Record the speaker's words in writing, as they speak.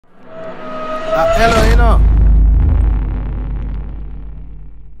Hello, you know.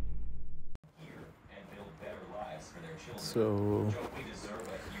 So,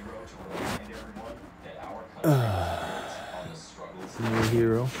 new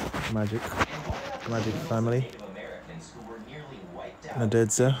hero, Magic family,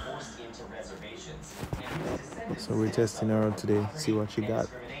 Nadezhda. So we're testing her out today, see what she got.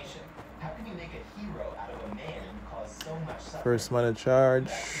 First mana charge,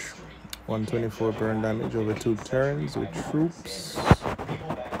 124 burn damage over 2 turns with troops.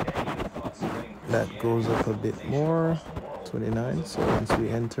 That goes up a bit more, 29. So once we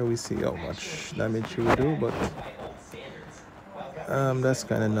enter, we see how much damage she will do, but that's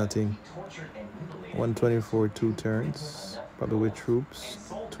kind of nothing. 124 2 turns, probably with troops,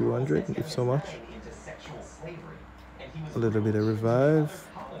 200 if so much. A little bit of revive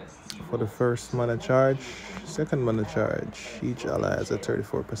for the first mana charge. Second mana charge, each ally has a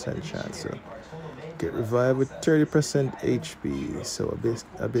 34% chance to get revived with 30% HP, so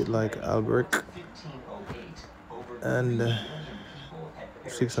a bit like Albrecht, and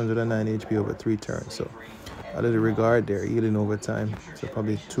 609 HP over 3 turns. So a little regard there, healing over time. So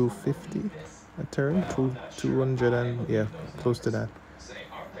probably 250 a turn, 200, and yeah, close to that.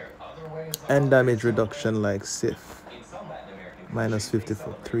 And damage reduction like Sif, minus 50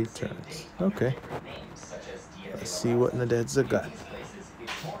 for 3 turns. Okay, let's see what Nadezhda got.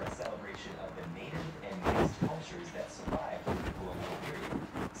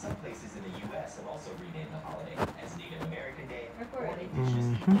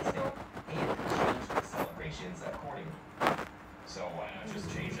 So why not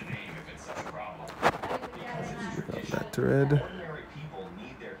just change the name if it's such a problem? Got that red.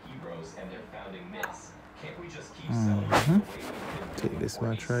 Take this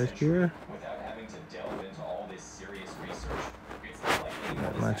match right here.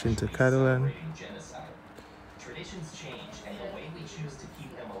 That match into Catalan. Traditions change, and the way we choose to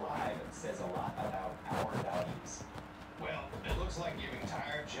keep them alive says a lot about our values. Well, it looks like giving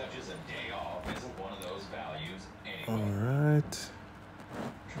tired judges a day off isn't one of those values anyway. Alright.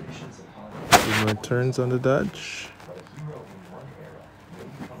 2 more turns on the dodge.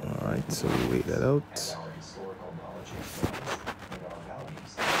 Alright, so we wait that out.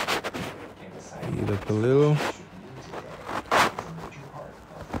 Heat up a little.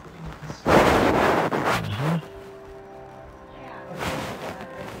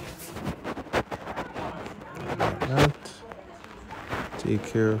 Like that. Take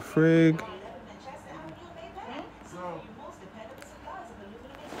care of Frigg.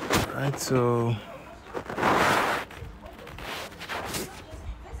 Alright, so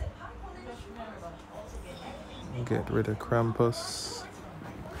get rid of Krampus.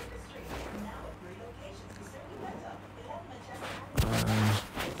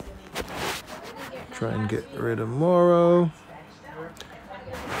 Try and get rid of Moro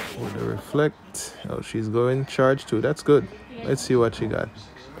with a reflect. Oh, she's going charge too. That's good. Let's see what she got.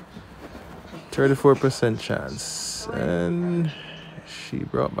 34% chance, and she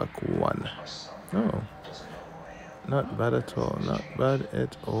brought back 1. Oh, not bad at all. Not bad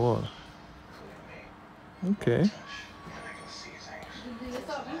at all. Okay.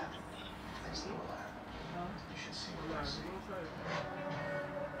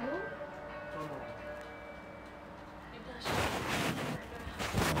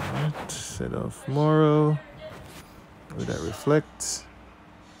 Alright, set off Moro with that reflect.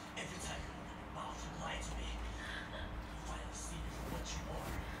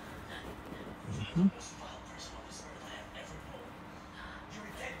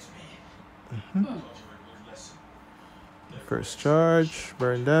 First charge,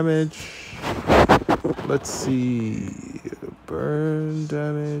 burn damage. Let's see, burn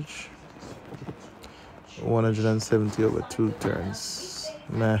damage. 170 over 2 turns.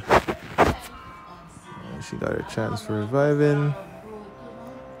 Nah. And she got her chance for reviving.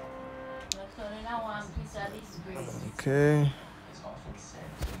 Okay.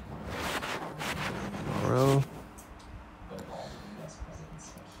 Morel.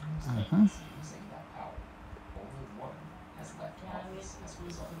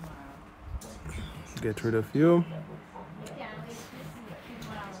 Get rid of you.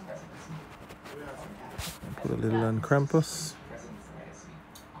 Put a little on Krampus.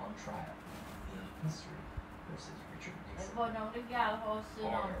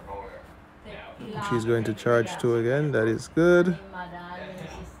 She's going to charge 2 again. That is good.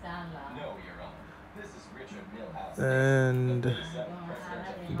 And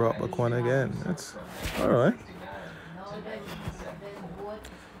brought back 1 again. That's all right.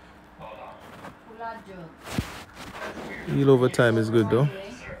 Heal over time is good though.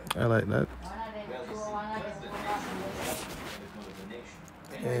 I like that.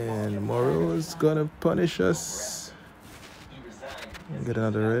 And Morrow is gonna punish us. He resigned because Get he was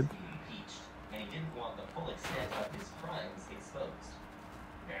another about red. to be impeached, and he didn't want the full extent of his crimes exposed.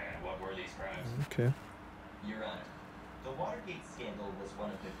 And what were these crimes? Okay. Your Honor, the Watergate scandal was one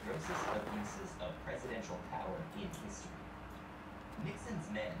of the grossest abuses of presidential power in history. Nixon's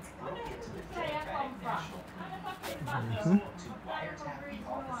men broke into the Democratic National Committee to wiretap the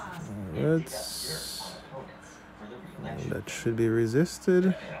offices and dig up dirt on opponents for the re-election. That should be resisted.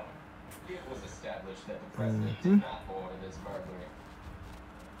 It was established that the president did not order this burglary.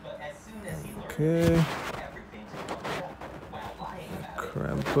 But as soon as he learned Okay. everything to cover up while lying about it.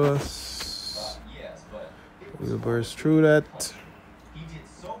 Krampus. Yes, but it was We'll burst through that. he did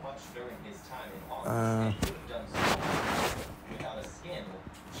so much during his time in office and could have done so much without a scandal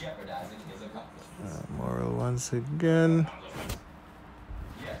jeopardizing his accomplishments. Morrow once again.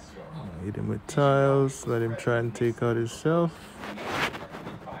 Yes, Your Honor. Hit him with tiles. Let him try and take out himself.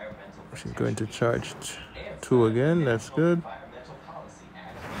 She's going to charge 2 again. That's good.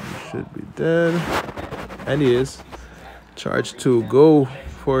 Should be dead. And he is. Charge 2. Go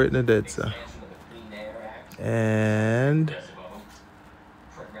for it, Nadezhda. And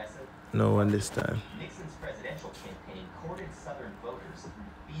no one this time. Nixon's presidential campaign courted Southern voters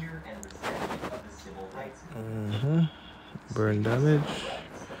through fear and resentment of the civil rights movement. Burn damage,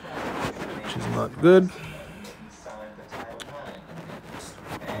 which is not good. He signed the Title IX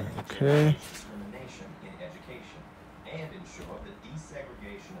Amendment and Okay. discrimination in education and ensured that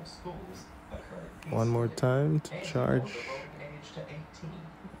desegregation of schools occurred One more time to and charge. lowered the voting age to 18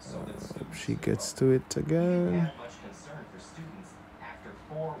 so that students She gets to it didn't again. have much concern for students after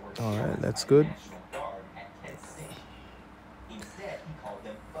 4 were All right, killed that's by good. the National Guard at Kent State. Instead, he called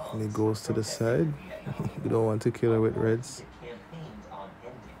them And he thugs goes to the protesting side. the Vietnam We don't want to kill her with reds. He campaigned on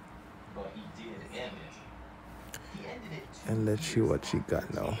ending, but he did end it. He ended it 2 And let's see years what she after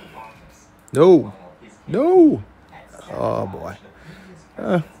got now. taking office, No! while his No! campaign Oh had boy. sabotaged the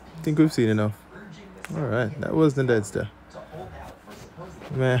previous I think we've seen enough. urging the Alright, that was Nadezhda. to hold out for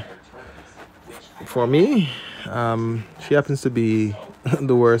supposedly Meh. better terms, which For me, she happens to be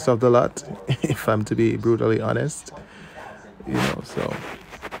the worst of the lot, if I'm to be brutally honest. You know, so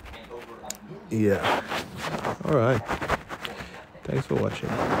yeah. Alright. Thanks for watching.